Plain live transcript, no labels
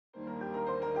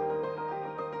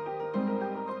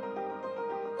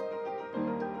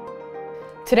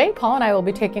Today, Paul and I will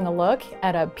be taking a look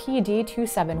at a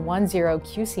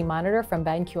PD2710QC monitor from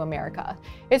BenQ America.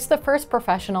 It's the first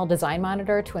professional design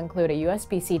monitor to include a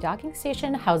USB-C docking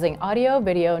station housing audio,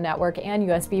 video, network, and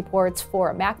USB ports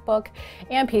for MacBook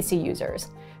and PC users.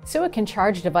 So it can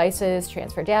charge devices,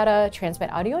 transfer data, transmit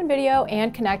audio and video,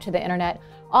 and connect to the internet,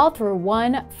 all through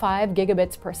one 5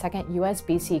 gigabits per second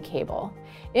USB-C cable.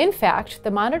 In fact,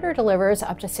 the monitor delivers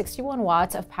up to 61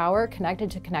 watts of power connected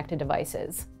to connected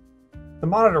devices. The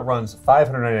monitor runs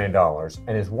 $599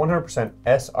 and is 100%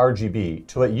 sRGB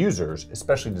to let users,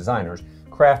 especially designers,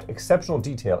 craft exceptional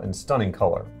detail in stunning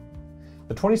color.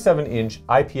 The 27-inch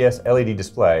IPS LED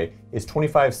display is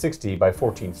 2560 by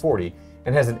 1440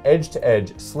 and has an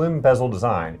edge-to-edge slim bezel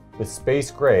design with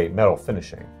space gray metal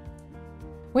finishing.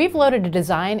 We've loaded a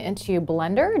design into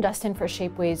Blender, destined for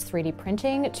Shapeways 3D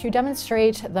printing, to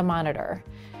demonstrate the monitor.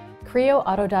 Creo,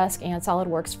 Autodesk, and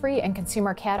SolidWorks free and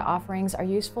consumer CAD offerings are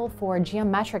useful for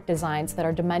geometric designs that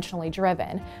are dimensionally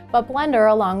driven, but Blender,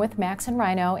 along with Max and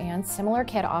Rhino and similar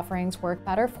CAD offerings, work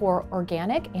better for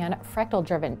organic and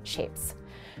fractal-driven shapes.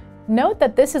 Note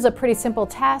that this is a pretty simple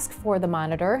task for the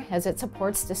monitor, as it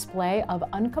supports display of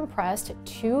uncompressed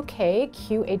 2K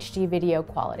QHD video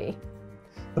quality.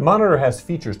 The monitor has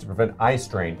features to prevent eye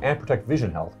strain and protect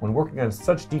vision health when working on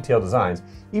such detailed designs,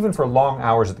 even for long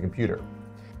hours at the computer.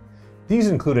 These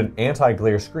include an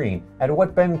anti-glare screen and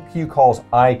what BenQ calls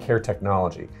eye care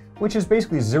technology, which is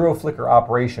basically zero flicker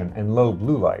operation and low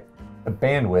blue light, a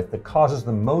bandwidth that causes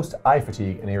the most eye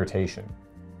fatigue and irritation.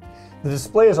 The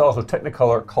display is also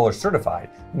Technicolor color certified,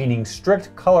 meaning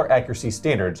strict color accuracy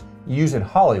standards used in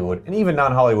Hollywood and even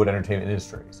non-Hollywood entertainment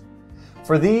industries.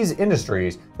 For these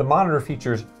industries, the monitor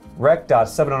features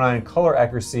Rec.709 color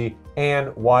accuracy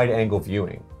and wide-angle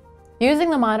viewing. Using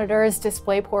the monitor's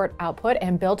DisplayPort output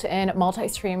and built-in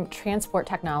multi-stream transport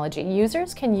technology,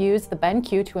 users can use the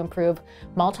BenQ to improve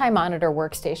multi-monitor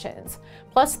workstations.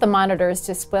 Plus, the monitor's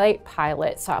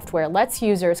DisplayPilot software lets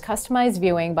users customize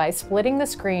viewing by splitting the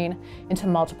screen into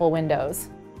multiple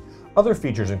windows. Other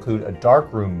features include a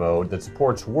darkroom mode that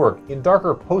supports work in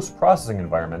darker post-processing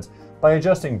environments by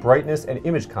adjusting brightness and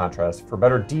image contrast for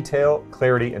better detail,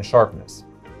 clarity, and sharpness.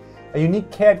 A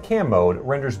unique CAD/CAM mode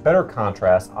renders better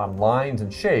contrast on lines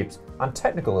and shapes on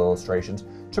technical illustrations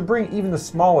to bring even the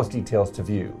smallest details to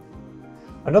view.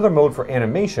 Another mode for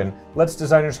animation lets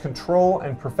designers control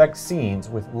and perfect scenes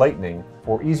with lightning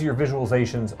for easier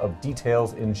visualizations of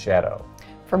details in shadow.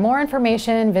 For more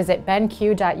information, visit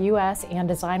benq.us and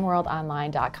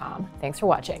designworldonline.com. Thanks for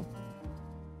watching.